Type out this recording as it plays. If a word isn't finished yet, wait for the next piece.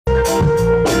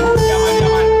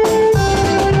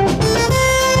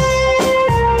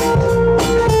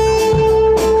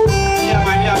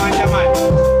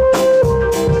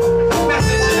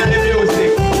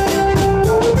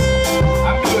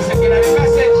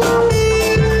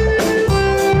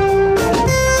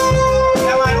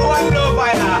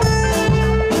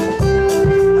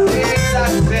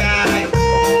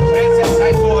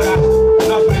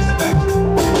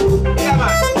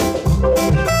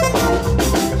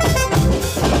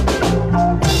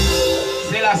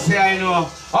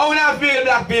How we not feel,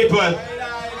 black people?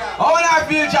 How we not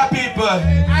feel, Jah people?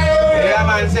 Yeah,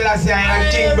 man, Selassie and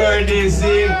King Birthday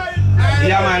scene.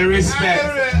 Yeah, man, respect.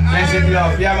 Blessed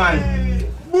love. Yeah, man.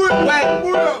 Well, I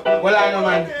know,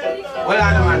 man. Well,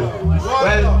 I know, man.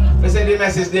 Well, we say the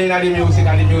message there in the music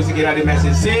and the music in the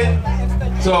message. See?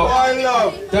 So,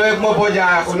 to make more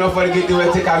poja, we don't forget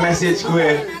to take a message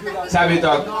away. Sabi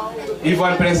talk.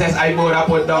 Even Princess Ibora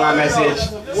put down a message.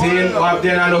 Saying, what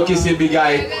then I no kiss the big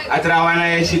guy. I try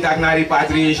one she take na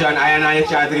repatriation, I and I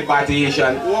chant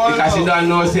repatriation. Because you don't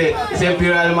know, say, it's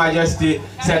Imperial Majesty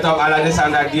set up all of this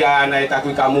and that gear and I think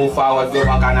we can move forward, go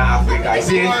back to Africa.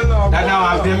 See? That now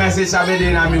I have the message Sabi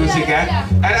in the music, eh?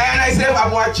 And I say, if I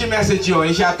watch the message,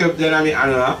 you should keep the name, I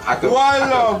know. One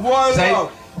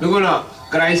love. You know,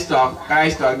 Christ talk,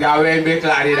 they are very big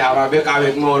clarity, they are big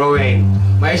avec more rain.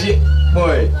 My shit,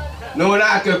 boy, no,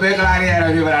 not to big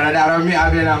clarity, people are not me,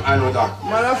 I've been another.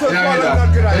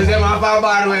 They say, my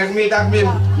father, when me, that me,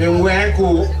 when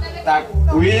cool, that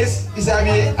Wiz is a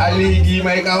bit a league,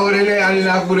 my coward, and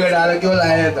I put it out of your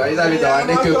life. It's a bit of a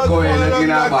little going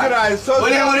in a bar.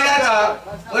 Only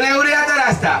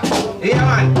Rasta. Yeah,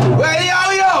 man. Well,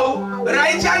 yo,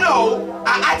 right, you know,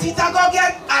 Atita go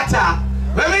get Ata.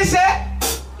 When we say,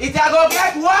 it a go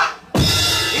get what?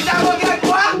 It a go get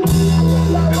what?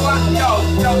 Yo.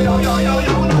 Yeah,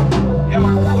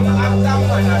 man, I'm that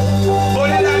man.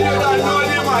 Only that you don't know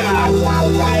the man.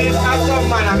 It's not some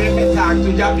man, I make me talk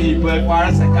to your people for a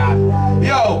second.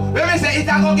 Yo, when we say, it a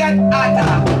go get Ata.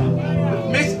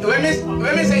 When we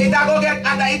say, it a go get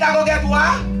Ata, it a go get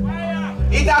what?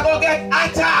 It a go get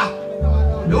Ata.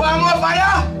 You want more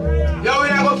fire? Yo, we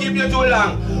not go keep you too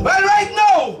long. Well, right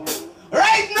now,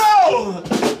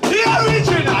 the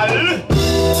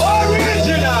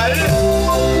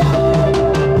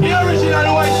original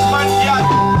Wiseman Gad,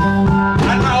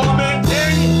 and my woman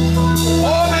thing,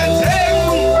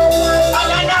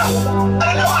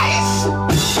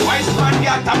 Wiseman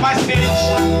Gad tap a stage,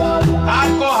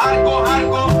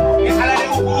 hardcore, it's a lot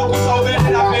of uku so bad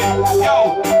in a bed. Yo,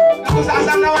 because as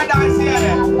I'm now a dance here,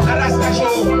 and that's the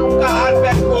show, the hard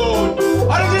best code.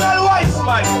 Original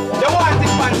Wiseman, the one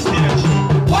thing man stage.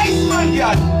 Wiseman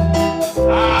Gad.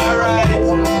 Alright.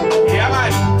 Yeah,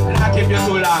 man. I'll keep you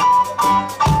too long.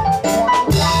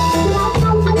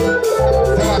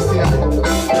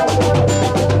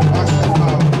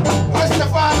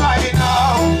 Rastafari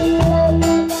now.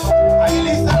 I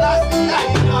listen last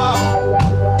night now.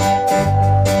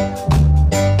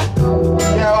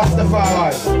 Yeah,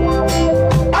 Rastafari.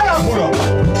 I am full up.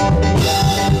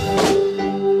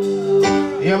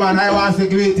 Yeah, man. I want to say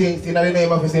greetings in the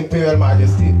name of His Imperial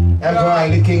Majesty. Emperor,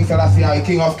 the King Selassie,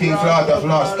 King of Kings, Lord of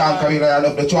Lords, conquering Lion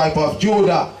of the tribe of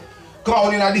Judah.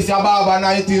 Crowned in Addis Ababa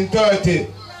 1930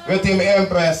 with him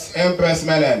Empress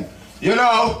Menen. You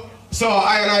know, so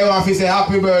I want to say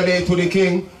happy birthday to the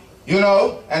King. You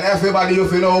know, and everybody you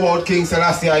know about King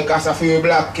Selassie because of the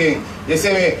black king. You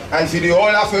see me? And for the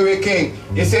whole of the king,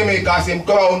 you see me? Because him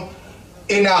crowned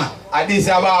in Addis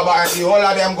Ababa and the whole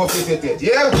of them go visit it.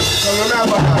 Yeah? So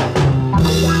remember that.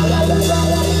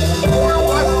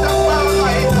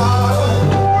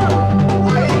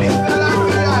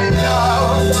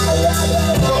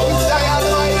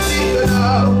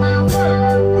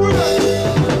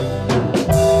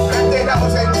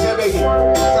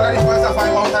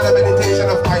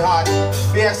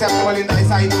 Be acceptable in thy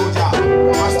sight, O Jah.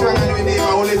 My strength and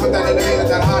redeemer, only put that in the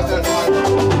veins and heart and heart.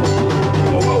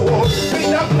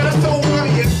 Be up the soul,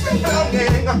 yes, be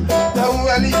longing. The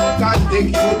well you can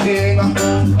take your thing.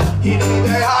 He need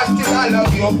a heart till I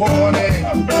love your body.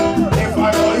 If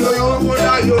I know you would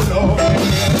I you know me.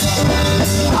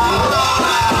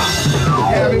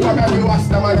 Yeah, because every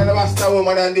Rasta man and the Rasta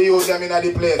woman and the youth them in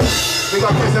the place.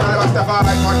 Because Christian and the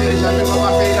Rastafari Foundation, because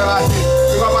my federation,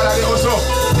 because all of the also,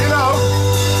 you know.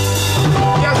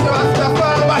 Yes, the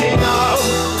Rastafari now.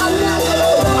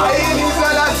 I need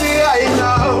Selassie, I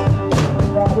know.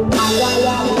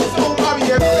 So come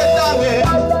here, better way.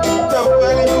 The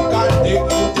way you can take.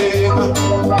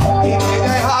 In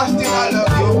the heart, still I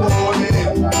love you morning.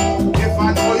 If I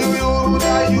know you,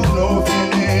 then you know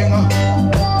feeling.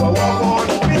 So I'm on,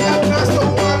 be a plus, so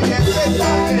come here,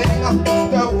 better way.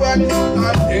 The way you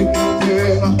can take.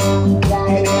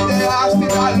 In the heart,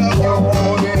 still I love you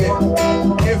morning.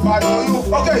 If I know you.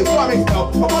 Okay, so I'm now.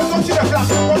 I'm going to come to the flag.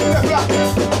 Come to the flag.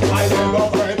 I never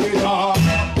break it up. So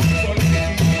let me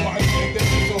see you. I think this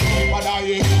is so what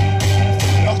I am.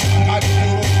 Look at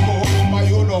you, my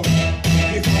you know.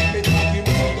 If I'm the talking,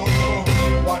 we don't know.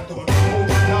 What to do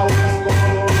now? Let's go.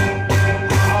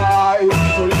 I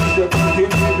so let's get to the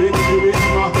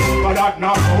but that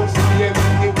now, so see him,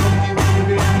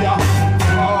 yeah.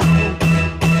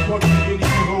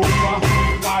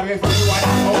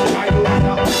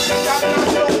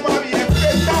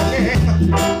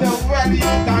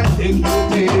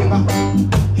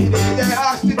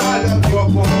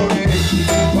 boy.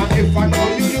 But if I know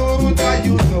you, that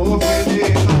you know me.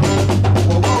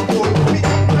 Oh boy, me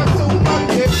not so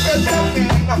much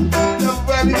the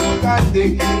very you can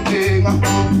take it.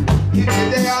 If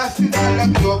they ask you that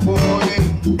like your boy,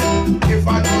 if I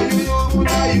know you,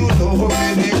 that you know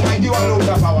me. When you are out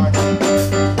of power,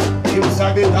 you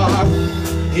sabi that.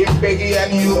 If Peggy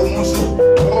and you must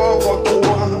go to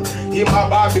him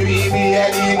about baby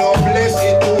and he no bless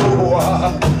it too.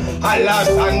 Allah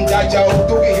and Jaja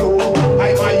to you,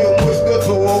 I want you must go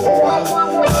to.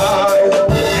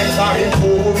 And sorry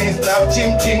for me, stop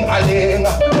ching ching aling.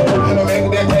 You know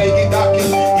make them take it up,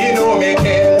 you know make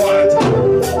them want.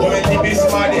 When the beast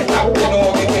man they have to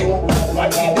know me thing,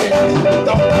 but he did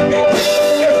stop me.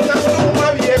 If not so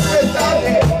much, if it's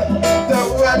the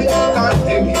way you can't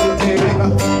take it. He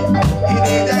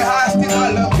did the house till I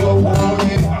love your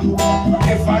boy.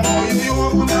 If I know you,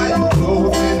 now you know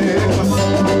me.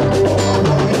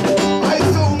 I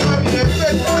so much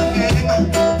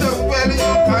the way you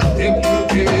can't take it.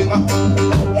 He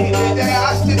did the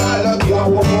house till I love your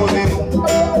boy.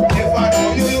 If I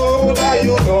know you, now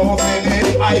you know me.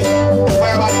 I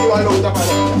about you a lot of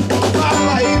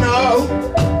I know.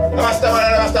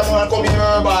 Rastaman come here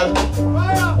verbal.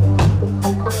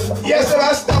 Yes,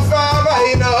 Rastafari,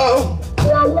 I know.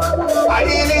 I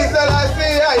is the last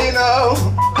thing I know.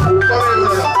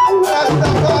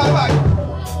 Rastafari,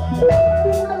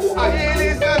 I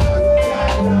is the last thing I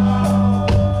know.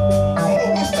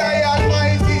 Most High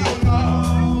Almighty, you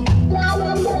know.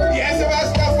 Yes,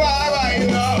 Rastafari, I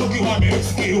know.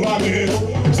 You are me.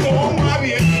 So my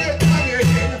baby,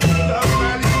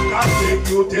 I take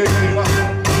you take me.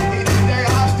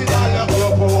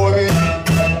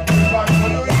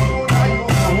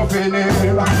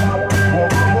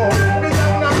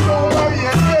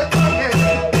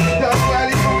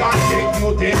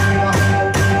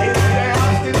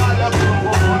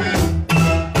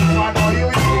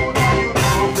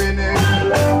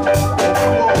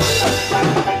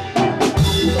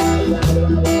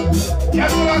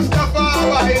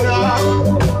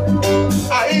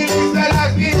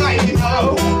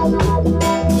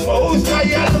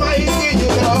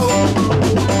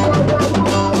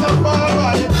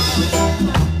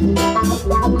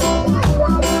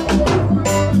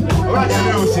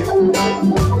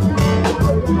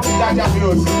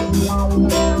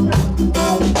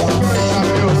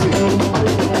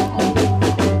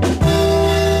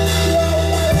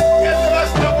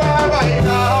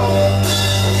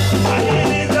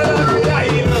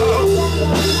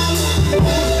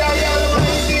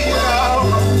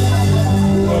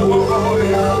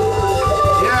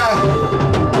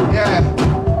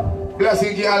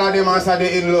 All of them answer the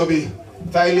in lobby.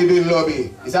 So I live in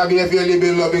lobby. It's a if you live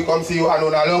in lobby, come see you and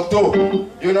on a look too.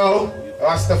 You know?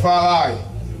 Rastafari.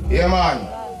 Yeah man.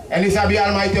 And it's a be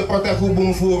Almighty protect who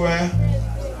boom for, man.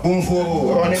 Boom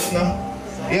for run it now.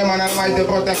 Yeah man, Almighty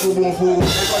protect who boom for.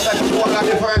 He protect who all of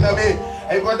the friend of me.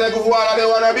 He protect who all of the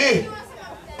wanna be.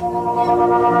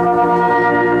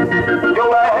 Yo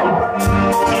I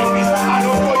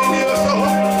don't know you need so.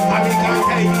 I mean can't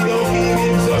take you don't feel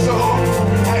him so.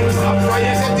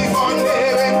 Soyez cette ivone,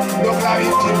 donc la vie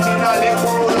de dans les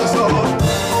cours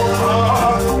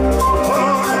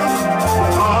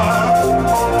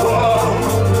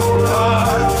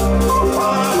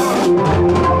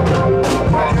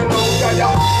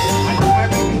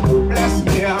bless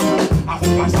me, I hope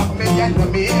I me get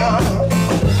me, I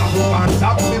hope I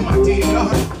me material,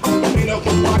 me no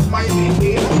keep what my thing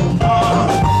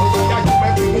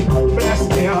bless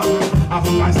me, I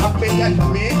hope I me get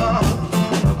me.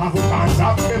 I can't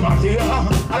stop me, Mattia.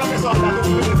 I don't miss all that.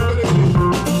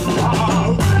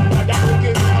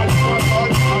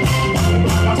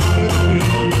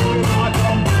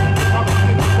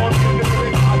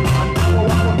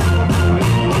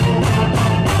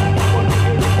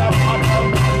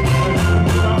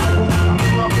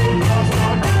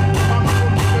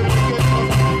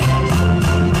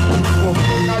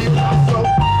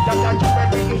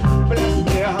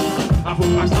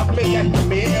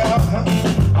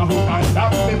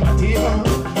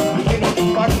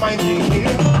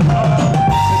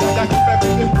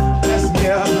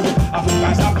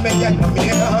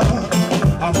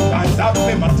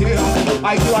 I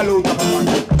do a lot of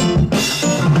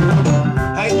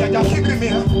I just keep me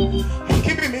here.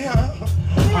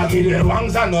 I give the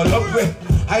wrongs and no love way.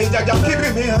 I just keep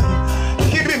me here.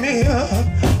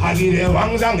 I give the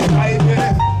wrongs and the right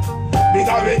way.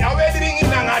 Because when you're wedding in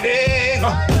Nangadeng,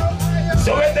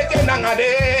 so we take in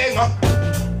Nangadeng,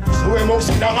 so we must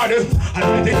see Nangadeng, and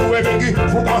we take away big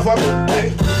who can fuck.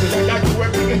 So that you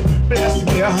will big bless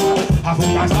me. I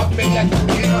can't stop me yet.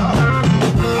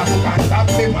 I can't stop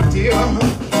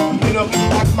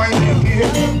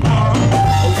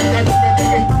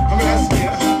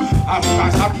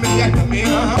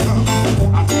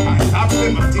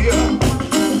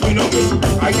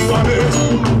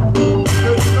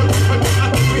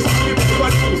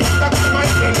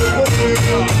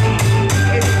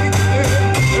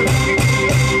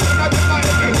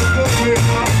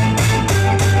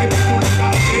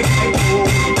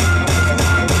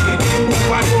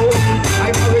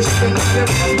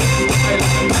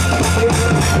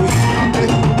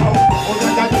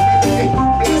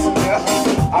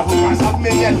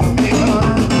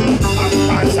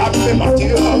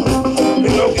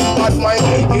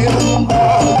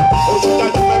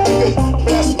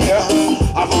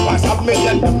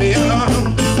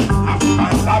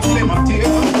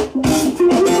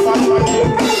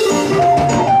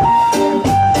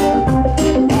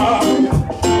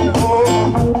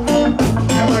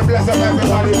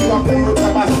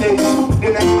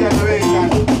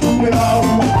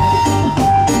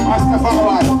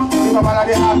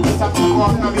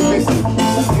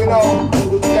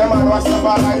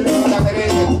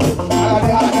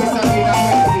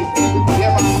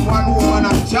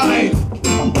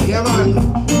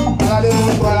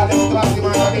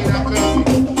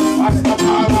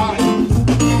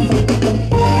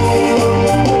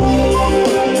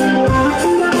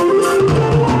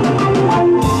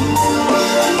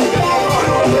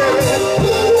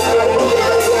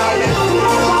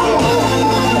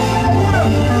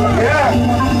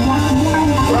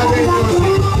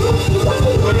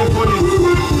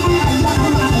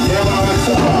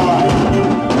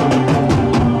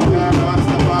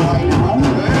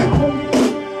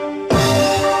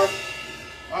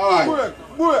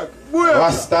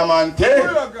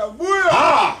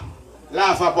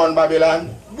Laugh upon Babylon.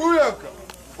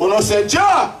 Uno say,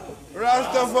 Ja!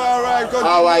 Rastafari,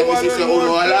 alright, this is your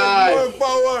Uno alive.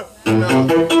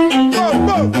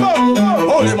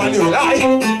 Holy man, you lie.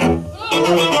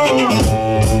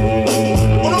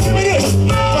 Uno give me this.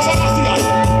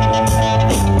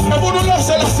 If Uno love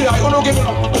Selassie, Uno give it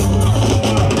up.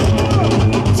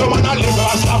 So man, I live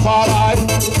Rastafari.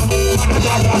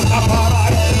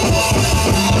 Rastafari.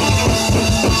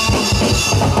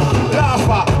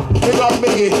 Laugh.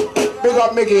 Big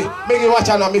up Miggy, Miggy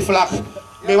watching on me flag.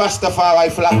 Me Rastafari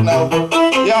flag now.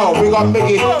 Yo, big up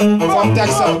Miggy from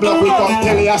Texas block, we come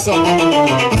tell you something.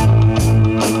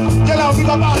 You know, big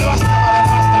up all the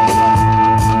Rastafari.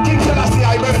 King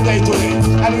Selassie birthday today,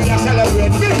 and we are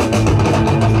celebrating big.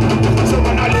 So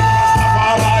man, I live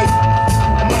Rastafari.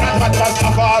 Man, I got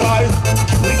Rastafari.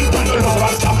 Miggy man, I love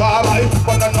Rastafari.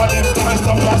 But I know them can't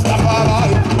stop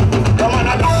Rastafari. No man, I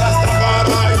love Rastafari.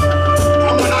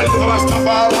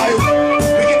 Rastafari,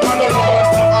 we can call it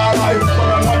Rastafari. But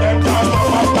I know them can't stop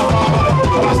Rastafari.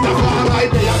 Rastafari,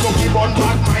 they are going to keep on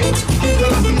bad mind. Tell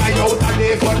us I know that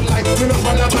they fought like we don't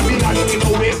follow Babylon, we no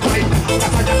waste time. That's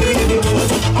why just read the news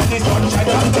of the sunshine.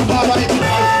 Rastafari,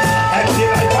 and they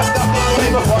like Rastafari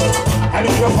before. And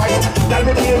if you fight, tell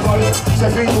me the evil. So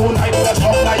if you unite, let's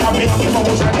talk like a big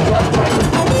emotion in your time.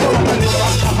 So I'm going to live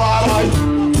Rastafari.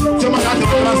 So I'm going to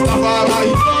live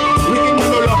Rastafari. We can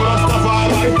do love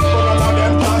Rastafari. But I know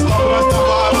them can't stop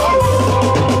Rastafari.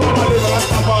 I'm going to live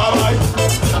Rastafari.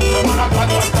 I'm going to cut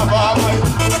Rastafari.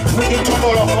 We can do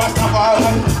love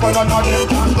Rastafari. But I know them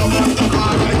can't stop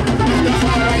Rastafari.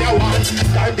 Rastafari I want.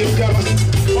 Time dangerous.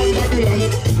 On Babylon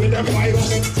with them virus.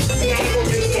 And I know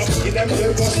this stuff. Give them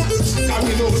nervous. And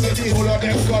we know that the whole of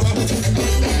them cover.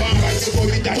 Rastafari so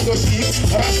we just go see.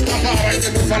 Rastafari so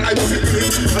we follow the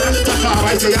belief.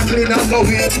 Rastafari so you clean and no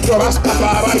weed. So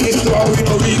Rastafari is strong we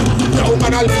no weak. Now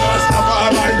man I live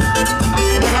Rastafari.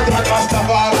 Man I got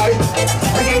Rastafari.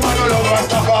 And you man I love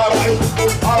Rastafari.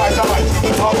 Alright.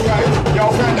 Okay. Yo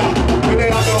friend, we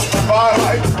need to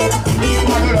Rastafari. You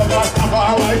man I love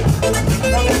Rastafari.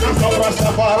 And you man love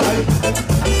Rastafari.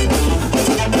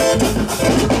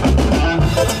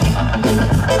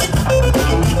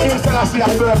 King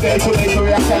Selassie's birthday today, so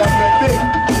we are celebrating big.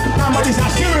 Remember, this is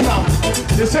Suriname.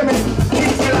 You see me?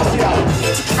 King Selassie.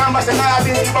 Remember, say, I have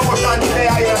been in promotion today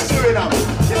here in Suriname.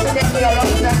 You see me? We are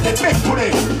representing big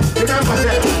today. Remember,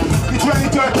 say, the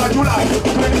 23rd of July,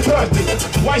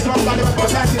 2030. Wiseman Gad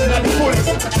representing the fullest.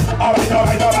 Alright.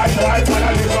 Man,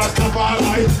 I live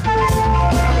Rastafari.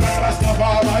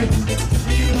 Rastafari.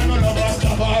 You don't love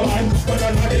Rastafari. But I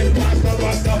know them can't stop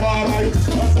Rastafari.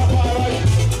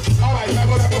 Alright, I'm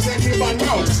going to represent you band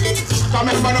now. Come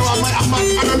here, man, I'm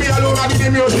me alone at the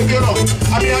music, you know.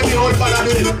 I'm here at the old band at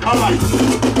it. Alright.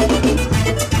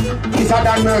 It's a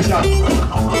Dan Merchant.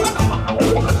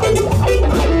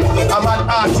 I'm an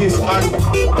artist, and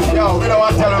yo, we don't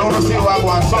want to tell you how to see what I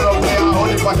want. So don't play our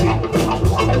holy party.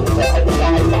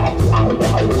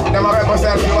 Them are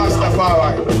represent you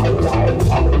Rastafari.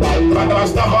 But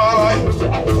Rastafari,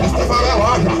 Rastafari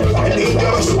one,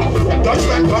 dangerous,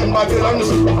 judgment on Babylons.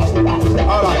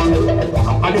 Alright,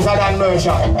 and this is an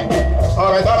merchant.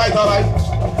 Alright.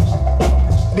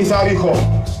 This is a Rico.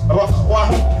 What?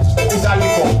 This is a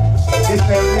Rico. This is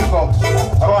a Rico.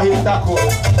 I want him taco.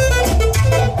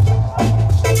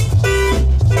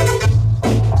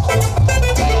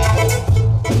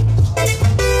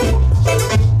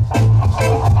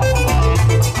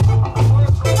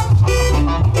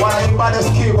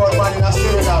 Baddest keyboard man in a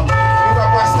suriname. You got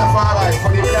Rastafari for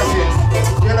the blessings.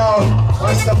 You know,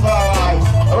 Rastafari.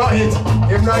 About it.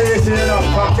 If not easy enough,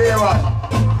 from day one.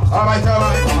 Alright.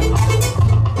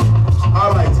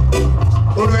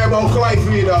 Who know about Clyde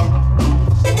Freedom?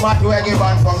 Matt Weggy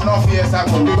band from North years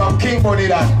ago. We got King Body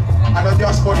Dan. I don't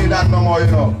just Body Dan no more,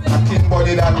 you know. A King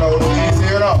Body Dan now, easy,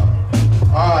 you know.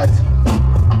 Alright.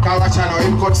 Kawachano,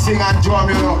 him could sing and drum,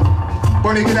 you know.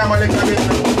 Bunny give them a little bit.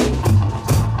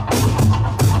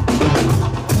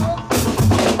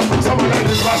 Someone like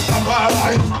this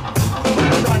Rastafari.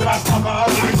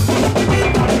 Rastafari.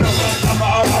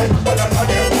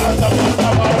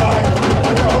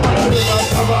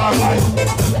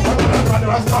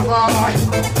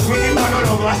 We need one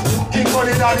of us. King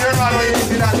Body down here, man. You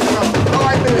see that, you know.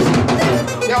 Alright,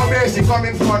 basic. Yo, basic, come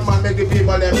in front, man. Make the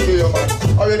people them see you, man.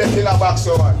 Or you let the back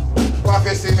so, man.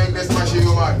 Prophecy make this machine,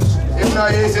 you, man. If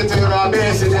not easy to, you know,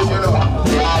 basic this, you know.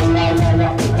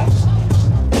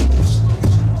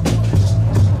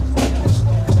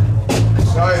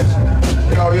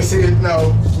 You know, you see it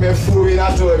now. Me fool in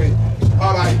a story.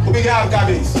 Alright, who we have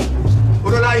cabbies?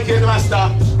 Who don't like it, master?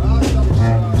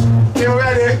 You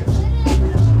ready?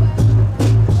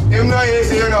 Him not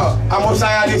easy, you know. I'm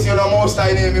outside this, you know, most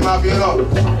I name him up, you know.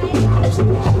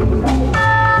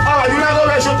 Alright, you not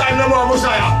gonna waste your time no more,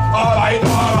 Messiah. Alright.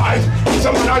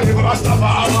 Someone else is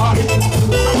Rastafari.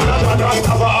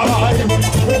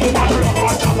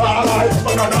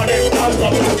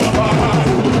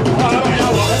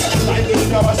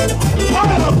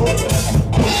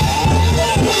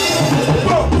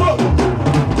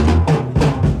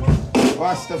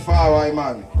 Rastafari,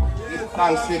 man.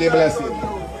 Thanks for the blessing.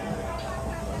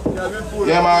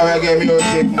 Yeah, man, reggae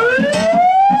music, man.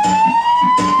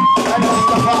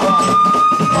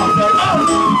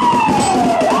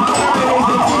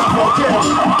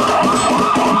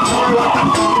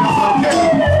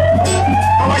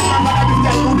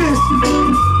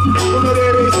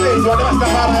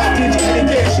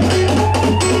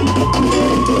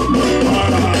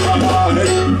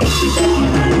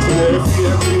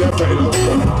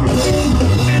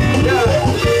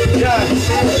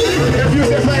 If you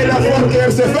say fail up for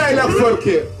care, say fail up for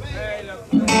care.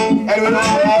 And we know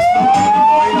that's the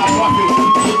more in a profit.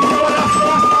 You know that's the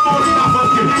more in a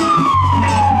profit.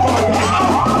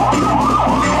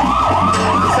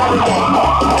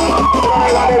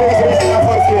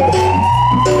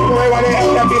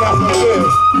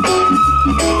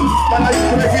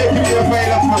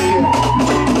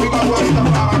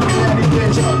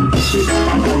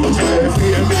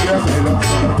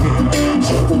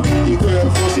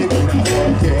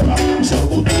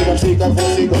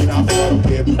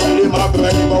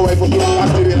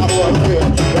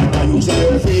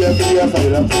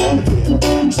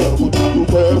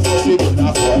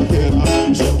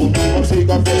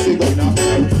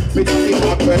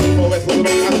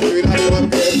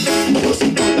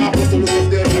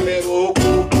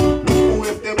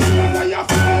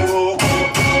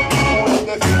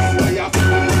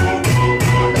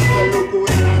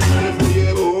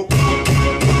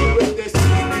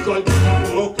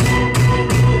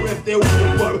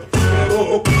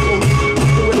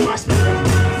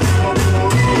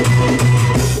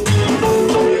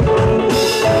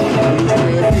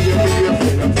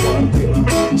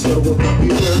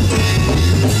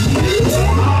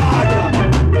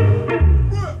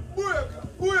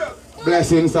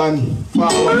 Blessings and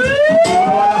forward.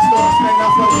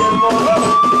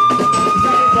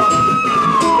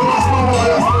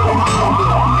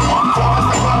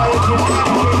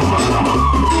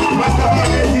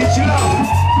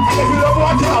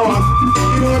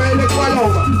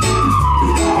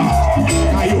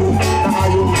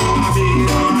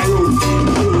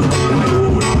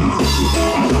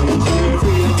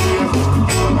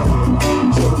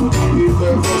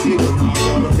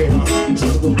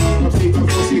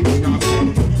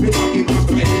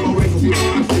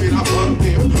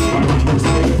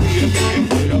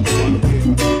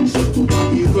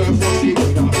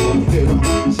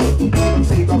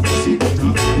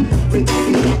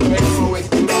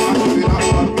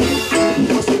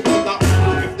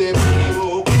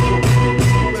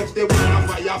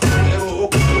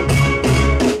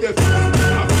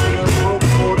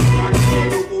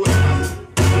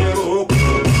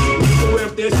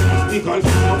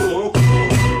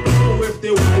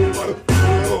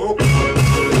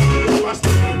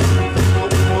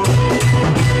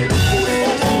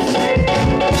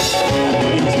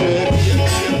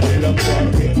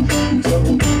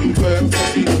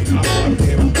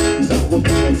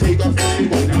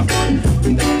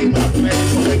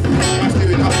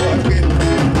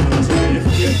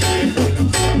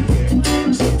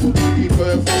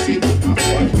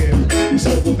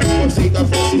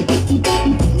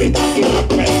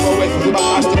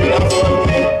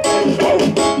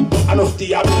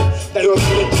 diable. D'ailleurs,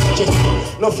 je l'ai dit,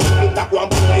 non, faut que t'as quoi, un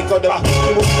peu de la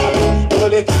je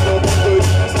l'ai dit, non,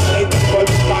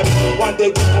 one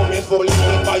day, come in for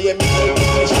living by a minute.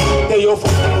 They offer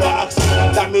you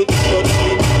accident, damage,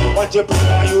 what you put,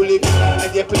 you live,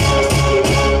 and you play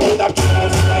with that you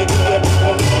I do them.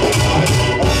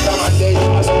 Some day,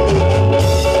 I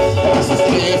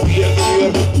stay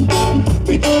here,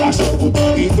 but I should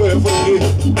be good for you.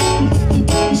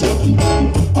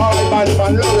 All right,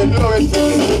 man, lower it for you.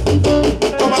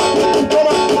 Come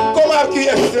on, keep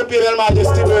the Imperial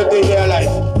Majesty birthday in their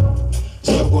life.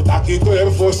 So go take it to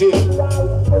him for sale.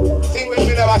 Thing with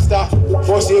me never stop,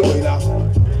 for sale going now.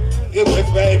 You go to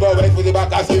me, but wait for the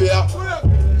back of the wheel.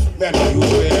 Man, I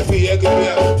use it for you, give me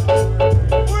a.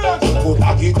 So go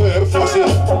take it to him for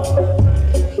sale.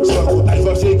 So go take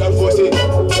for sale, for sale.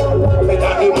 Me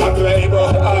take him back to me,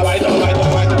 but alright.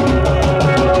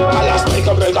 I last make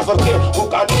a break off of him, who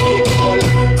can't do it.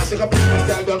 I think a people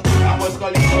stand down, I was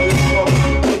calling for you.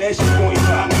 Finish going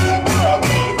back.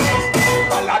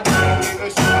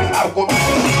 I'm going to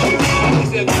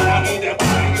say, I need them,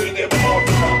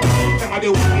 some of the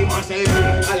women must say, I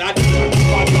like it,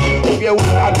 if you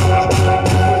want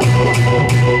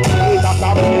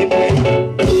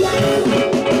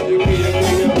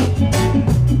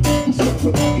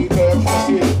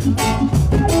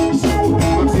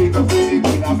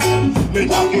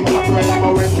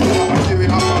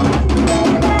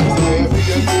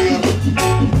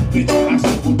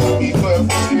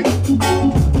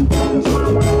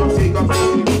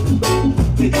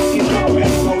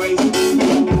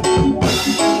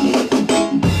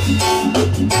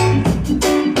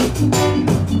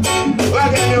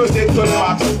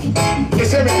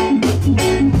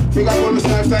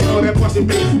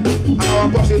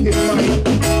positive mind.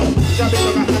 It's a bit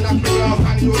of a hand up off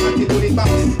and you want to do the box.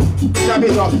 It's a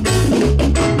bit of.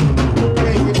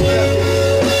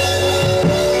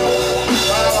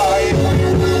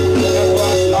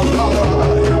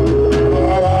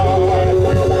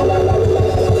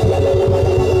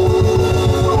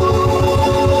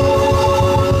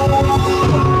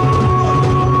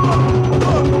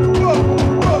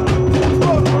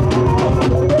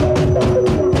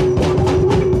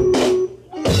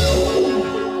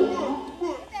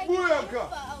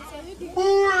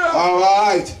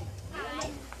 Alright.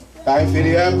 Time for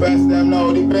the empress them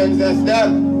now, the princess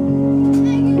them.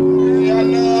 You're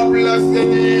no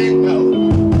blessing now.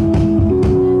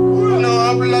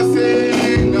 No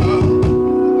blessing now.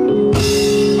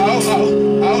 Oh.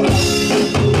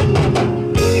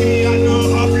 You're no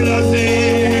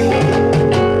blessing.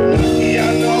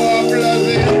 You're no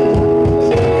blessing.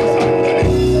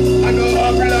 I know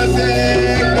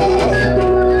blessing now.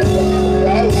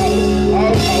 Oh.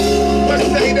 But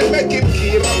say they make him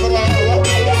keep up.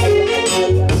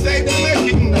 Say they make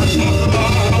him not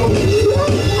up.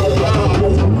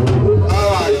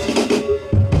 Alright.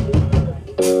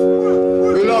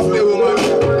 We love the woman.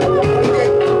 Okay.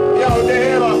 Yo,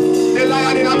 the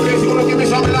lion in a place, you gonna give me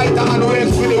some lighter and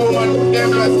wings for the woman. Them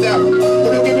bless them.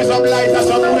 Could you give me some lighter,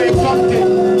 some wings, something?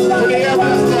 For the air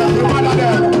bless them, the mother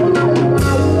them.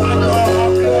 I know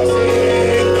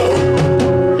blessing now.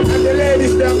 And the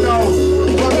ladies them now.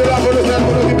 Come to love for them,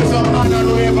 could you give me some hand and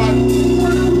wave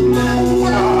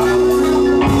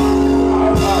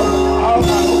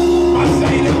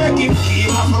say they make him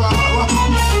keep up.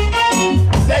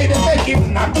 Say they make him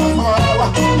not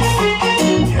up.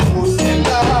 You must send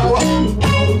out.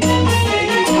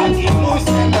 You must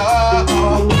send out.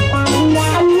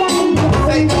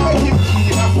 Say they make him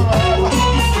keep up.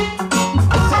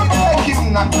 Say they make him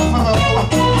not up.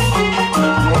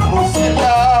 You must send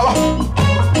out.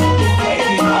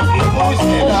 You must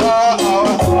send out.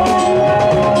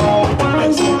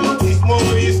 This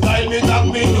movie style me that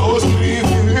me no scream.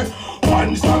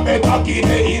 Once I'm back in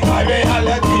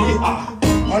reality,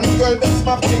 one girl that's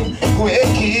my thing,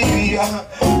 quakey.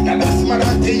 And that's my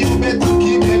auntie, you better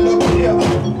keep it up here.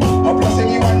 I'm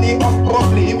blessing you and the of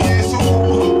problem, yes.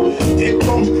 Take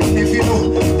come if you know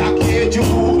that can't you.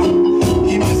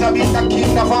 He must have been the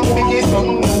king of a big son.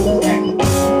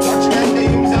 Touch my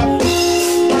names up.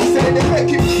 Say they make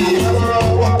him keep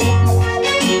up.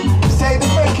 Say they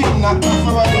make him not up.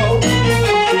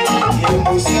 You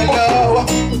must say love.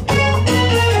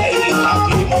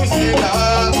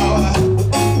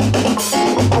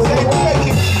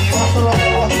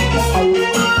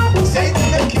 Say to make him say to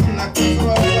make him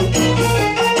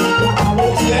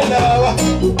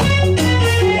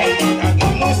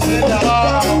not say love.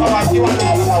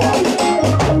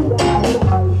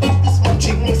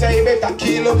 Smooching say better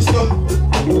kill up so.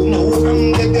 No from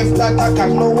the death that I can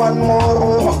no one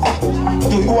more.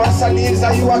 Do you want salines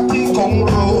or you want the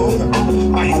Congo?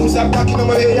 Who's attacking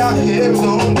over there? Here,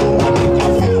 don't do it.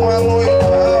 One more,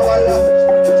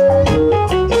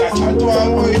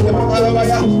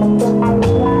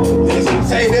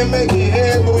 say they make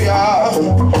it booyah.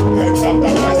 And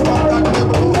sometimes I start at the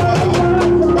booyah.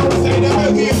 Say they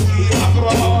make it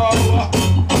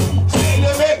say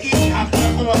they make it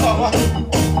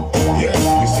yes,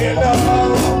 we say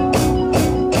love.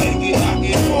 Make it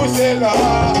again, we say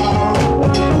love.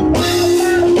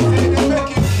 Say they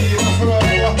make it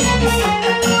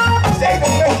say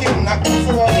they make it not we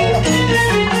say love.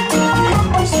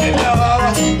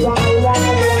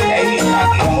 Make it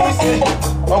again, we say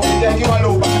okay, thank you, my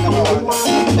love.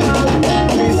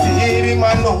 Receiving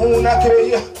my no huna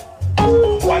kaya.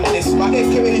 One is my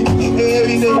every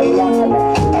day.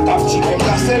 That I've chicken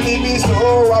gas and living so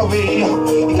away.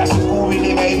 It has to go with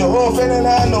him, I know, and I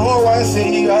know one say,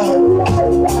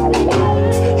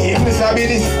 him sabi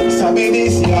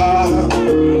this, yeah.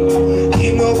 He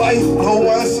know by no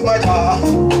one's my jar.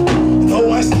 No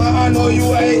one's my, I know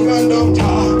you ain't gonna do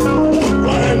jar.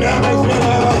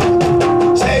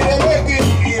 Say they make it.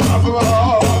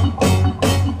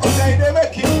 Say they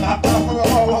make it not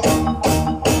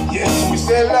yes, we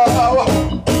say love.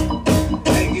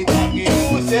 Take it again,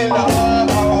 we say love.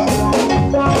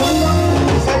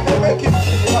 Say they make it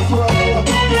not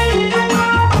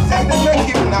say they make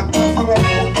it not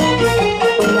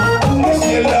we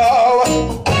say love.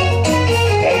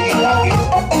 Take it again.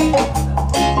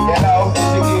 Hello,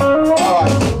 Siki.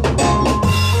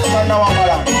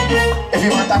 Alright. If you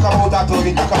want to talk about that,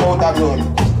 we talk about that glory.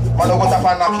 Man, go tap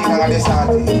and knock in and descend.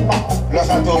 Plus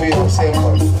and to be same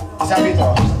one. It's a bit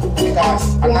off. Because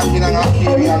I'm knocking and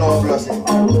knocking, we are no blessing. If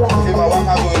you want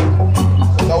to do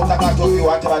it, don't talk to you,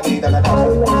 want to do it.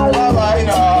 Bye-bye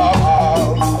now.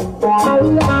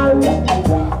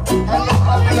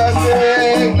 I'm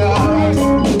blessing now.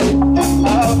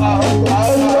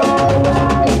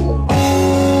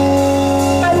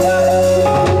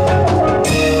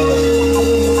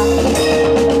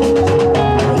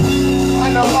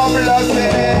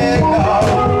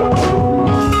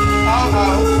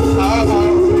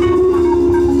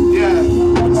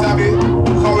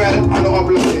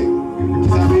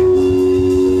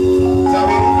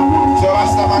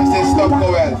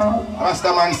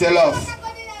 Rastaman say love.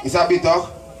 It's a bit of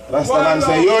Rastaman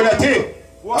say unity.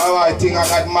 Oh, I think I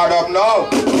got mad up now.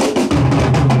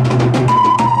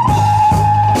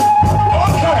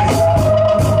 Okay.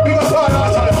 Because all our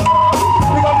son,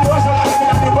 because the was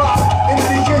in the bar, in the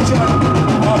kitchen.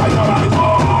 Oh my God.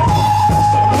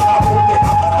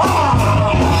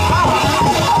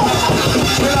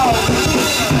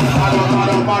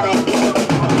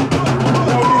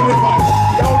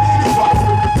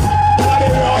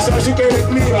 You can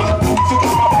make me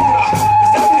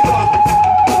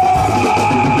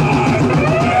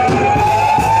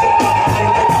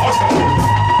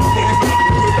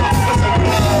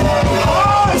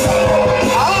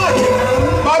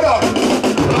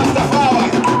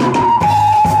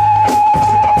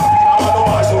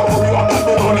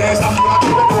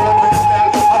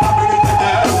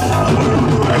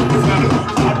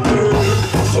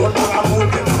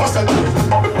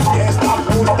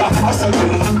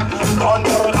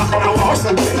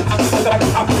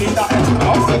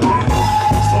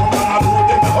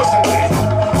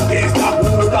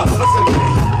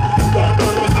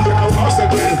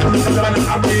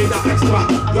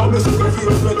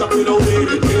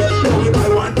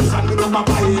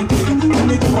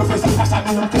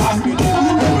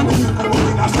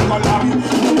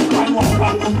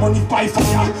money buy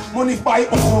fire, money buy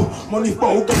oil, money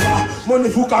buy gas, money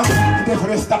fuka, the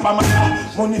rest of my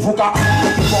money fuka,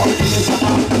 the ball in the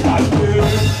summer,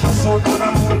 so that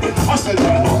I'm going to hustle.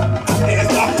 There's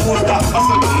that food that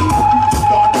hustle.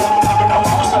 Don't have no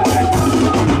hustle.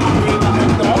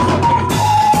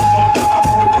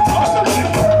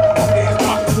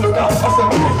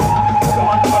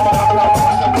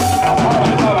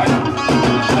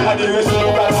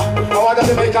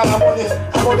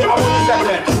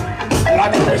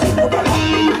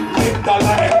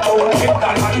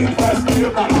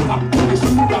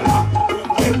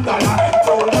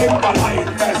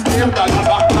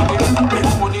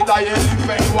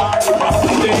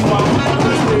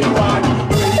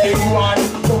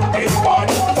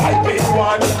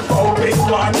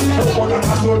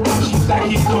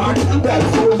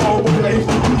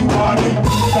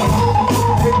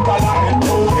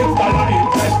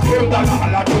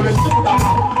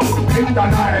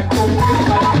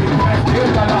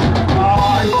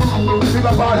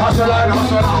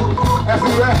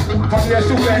 Everywhere, from the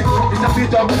soup, it's a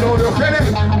bit of below the finish,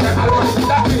 and I was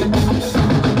stuck in,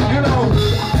 you know,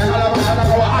 and I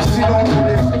was asking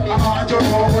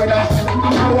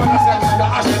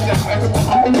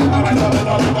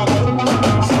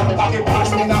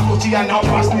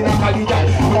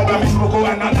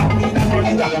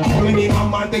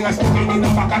one thing I smoke in a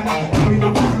bacana. In a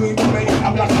blue, come in a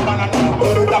black banana.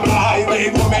 Go to the highway,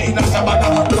 come in a sabana.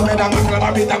 Come in a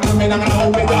maclamita, come in a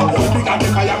omega. We got the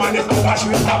fireman, it's no cash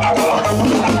with tobacco.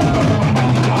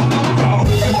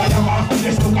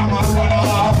 Let's go come on,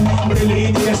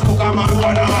 really, let's go come on.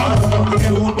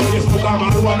 Let's go come on.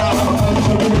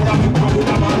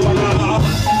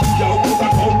 Yo, put a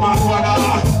cold marijuana.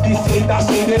 This ain't a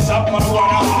serious up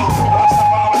marijuana.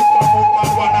 Rastafari promote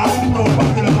marijuana.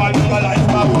 Nobody legalize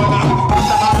marijuana.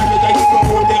 Rastafari make it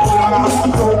promote the marijuana.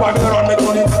 Nobody run me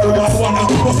money to marijuana.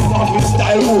 Cause it's not with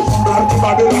style move.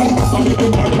 Anti-Babylon. Some people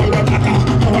call me a blacker.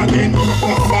 So again,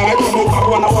 Rastafari promote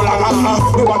marijuana.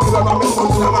 Nobody run me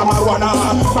money to marijuana.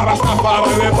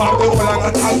 Rastafari we party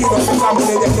marijuana. And you know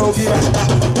somebody they don't give a shit.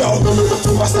 Yo,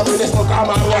 Rastafari they smoke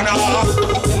marijuana.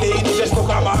 Ladies they smoke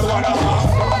marijuana.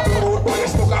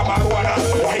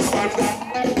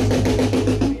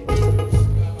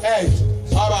 Hey,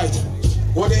 alright.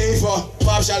 What they aim for?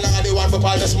 Partial and they want for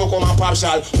all the smoke woman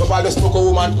partial. For all the smoke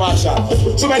woman partial.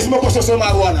 Somebody smoke some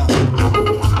marijuana.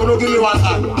 Don't give me one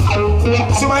hand.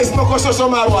 Somebody smoke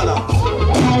some marijuana.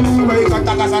 Somebody can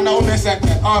take us under one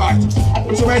second. Alright.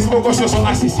 Somebody smoke some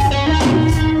assist.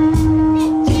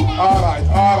 Alright.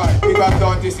 We got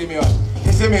down to see me.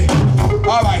 You see me?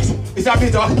 Alright. It's a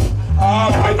bit of.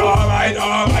 Alright,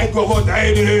 go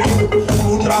tidy.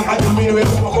 Utranga jamilu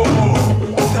esmoko.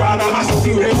 Utranga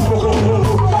asisi esmoko.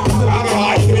 Utranga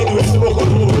haikredu esmoko.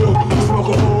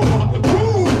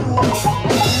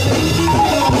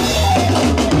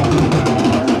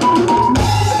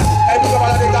 Ebi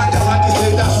kebala de ganja hati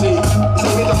sedasi.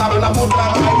 Sebi to sabe na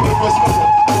putranga haikredu esmoko.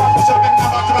 Pusha pen na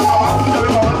batranga wa. Sebi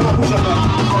bawa pusha pen.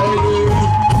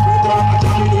 Utranga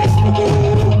jamilu esmoko.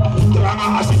 Utranga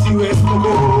asisi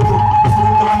esmoko.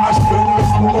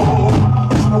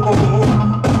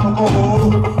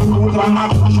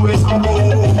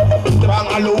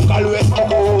 Tranga local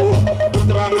esmoko,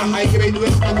 tranga high grade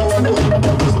esmoko,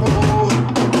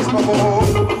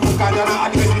 Canada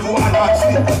aggressive advance,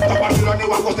 Babylon they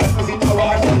walk us the visit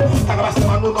awards,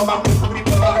 Tagrasta no go back to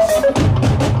reports.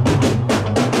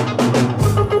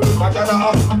 Canada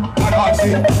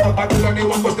advance, Babylon they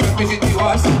walk us the visit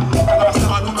awards,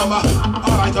 Tagrasta no go back.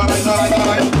 Alright.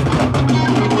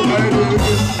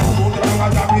 Tranga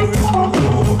jamilu esmoko,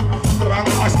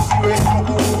 tranga asisi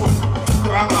esmoko.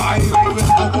 Alright,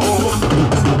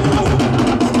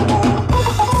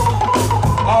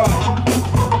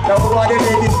 now what are the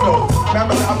ladies know?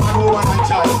 Remember that I'm number one and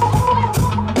child.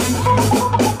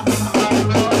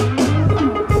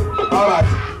 Alright,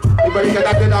 everybody get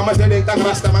up there, I'm saying that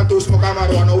Rastaman to smoke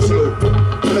marijuana slow.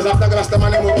 Because after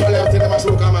Rastaman, I'm going to let them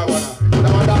smoke marijuana.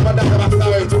 Now I'm going to Rasta.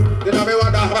 Then I'm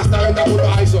going to Rasta and I'm going to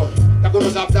ice up. I'm going to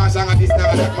stop dancing at this now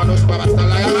and that man knows for Rasta.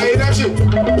 I them shit.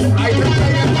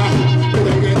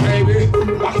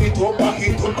 Back it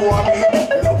up, go on me.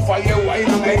 Look for your wine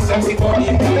and I sexy body,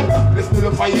 girl. Let's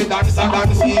look for your dancer,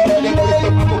 dancing. Then we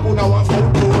step up and one for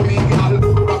me, girl.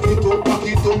 Back it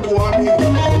up, go on me.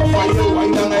 Look for your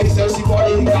wine and I sexy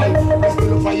body, girl. Let's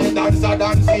look for your dancer,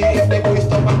 dancing. Then we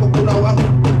step up and one.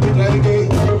 Like it,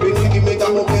 give me that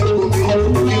moment to me.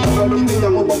 Give me that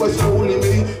moment to me.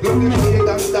 Look for your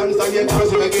dance and your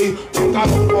dance again. Think I'm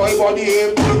boy body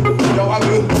empty. You want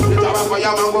me? The time for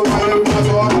your man go fire.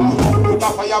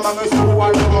 Fireman is who I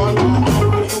want.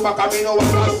 You back at me no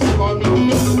one else. Come.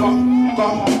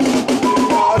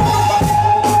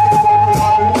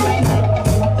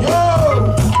 Yo!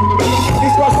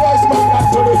 This was Wiseman Gad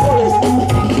to the fullest.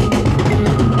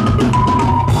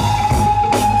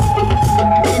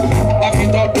 Back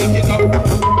it up.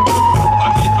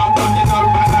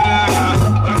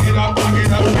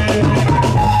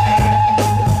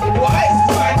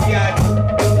 Wiseman Gad.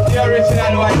 The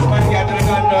original Wiseman Gad.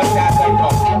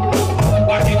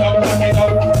 Back it up.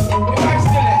 I'm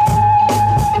still there.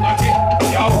 Okay.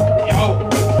 Yo.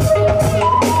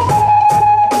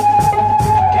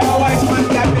 Wiseman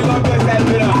Gad, big up yourself,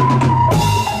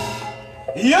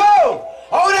 Yo!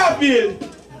 How that feel?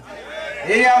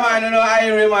 Yeah, man, you know,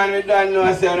 Irie, man, we don't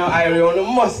know, say, you know, Irie, you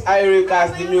must Irie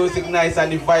cause the music nice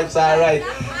and the vibes are right.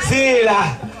 See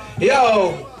that?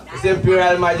 Yo! It's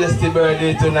Imperial Majesty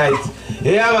birthday tonight.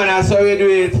 Yeah, man, that's how we do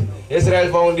it.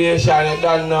 Israel Foundation, you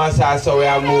don't know us, so we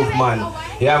are move, man.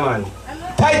 Yeah, man.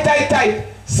 Tight.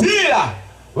 See that?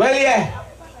 Well, yeah.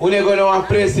 We're going to want to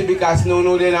praise because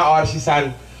no, they're not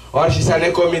Orshisan. Orshisan,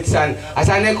 they commit san. As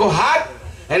I go hot,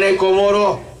 and then come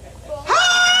moro.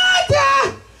 Hot!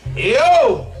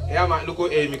 Yo! Yeah, man, look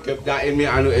at me, keep that in me,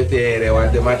 I know it here.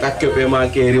 What the man, keep a man,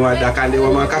 carry one, that can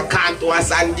do, man, can't do a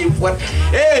sand give what.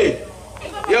 Hey!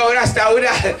 Yo, Rasta, with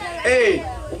that. Hey!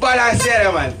 Balance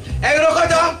here, man. Hey, look at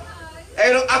that.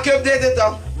 Aku update itu.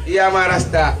 Iya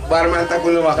marasta, barman tak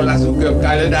perlu makan langsung ke.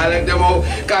 Kalau dalam demo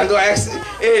kantor X,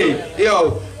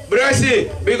 yo,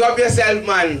 Brosi, big up yourself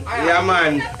man. Yeah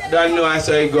man, don't know how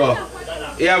I go.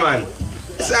 Yeah man.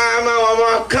 Sama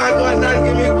mama kantor dan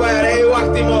kimi kuara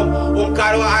waktu mo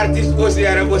karo artis kosi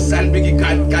ada bosan pergi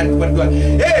kan berdua.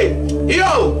 Hey,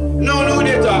 yo, no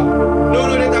dia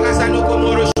tak asan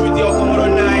komoro shwiti, komoro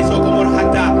nice, komoro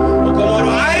hata, komoro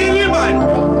airi man.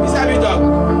 Bisa bitok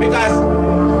because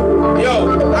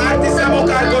yo, artis samo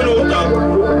karkono talk.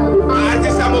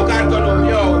 Artis samo karkono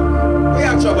yo. We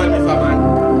have trouble me for man.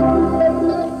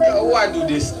 Yo, what do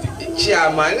this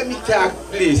chairman? Let me talk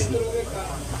please.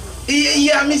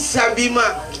 Iya mi sabi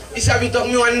ma. Isabi talk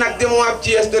me one nak demo up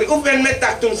to story. Upen me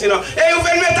tak tum si no.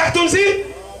 Upen me tak tum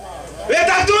si? Me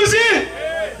tak tum si?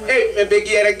 Me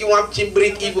begi erek you want to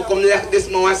break even come like this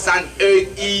mo san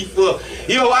uit even.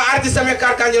 Yo, artis me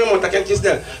karkan yo mo tak en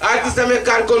kisnel. Artis me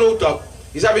karkono talk.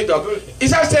 Isabi talk.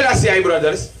 Isabi sela si ay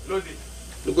brothers.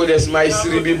 Look at this my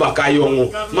sribi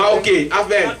bakayongo. Ma okay,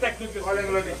 afen.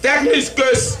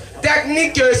 Technicus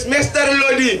Mr.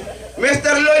 Lodi.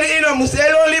 Mr. Lodi ino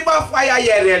muselo liba fire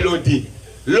yere Lodi.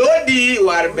 Lodi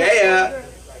war beya.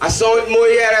 A sound mo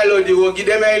yere Lodi wo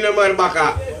gideme ino mar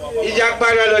baka. Ijak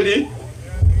pana Lodi.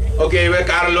 Okay, we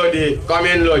car Lodi. Come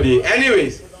in Lodi.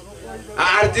 Anyways,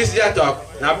 a artist ja talk.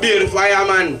 Na beer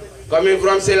fireman. Coming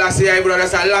from Selassie,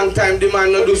 brothers, a long time the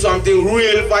man no do something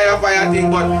real fire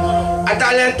thing, but a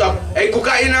talent talk. A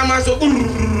kuka ina maso.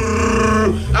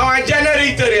 Our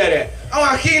generator here.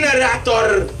 Our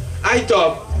generator. I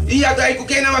talk. Iya to ay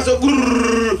kuka ina maso.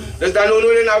 There's the no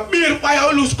na beer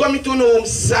fire lose coming to know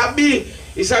sabi.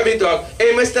 Isabi talk.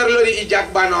 Hey Mr. Lodi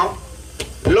ijak bano.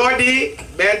 Lodi,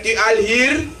 bent u al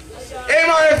hier? Hey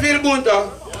man, feel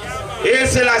bunto. Hey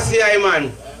Selassie,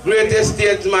 man. Greatest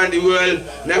statesman in the world.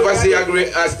 Never see a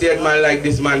great statesman like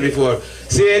this man before.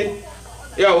 See?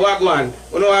 Yo, what one?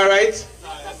 Uno alright?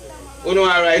 Uno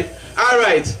alright?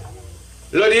 Alright.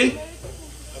 Lodi?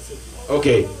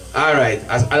 Okay. Alright.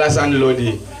 As Alasan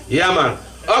Lodi. Yeah man.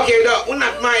 Okay,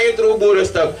 unak my intro board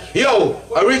stuff. Yo,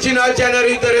 original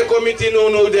generator committee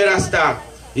no there stuff.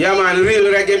 Yeah man,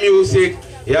 real reggae music.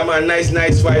 Yeah man, nice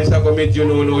vibes a committee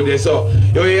no there. So,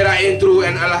 yo era intro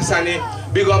and Alasani.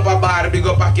 Big up a bar, big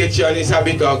up a kitchen, it's a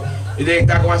bit of. You take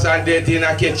that one and date in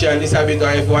a kitchen, it's a bit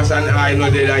of. If one and I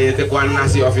know that you take one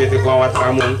nasi off, you take one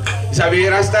watermelon. It's a bit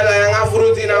rasta and a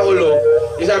fruit in a holo.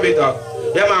 It's a bit of.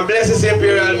 Yeah man, bless His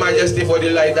Imperial Majesty for the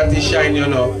light that is shine, you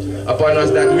know, upon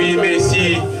us that we may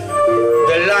see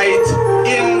the light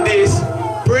in this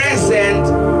present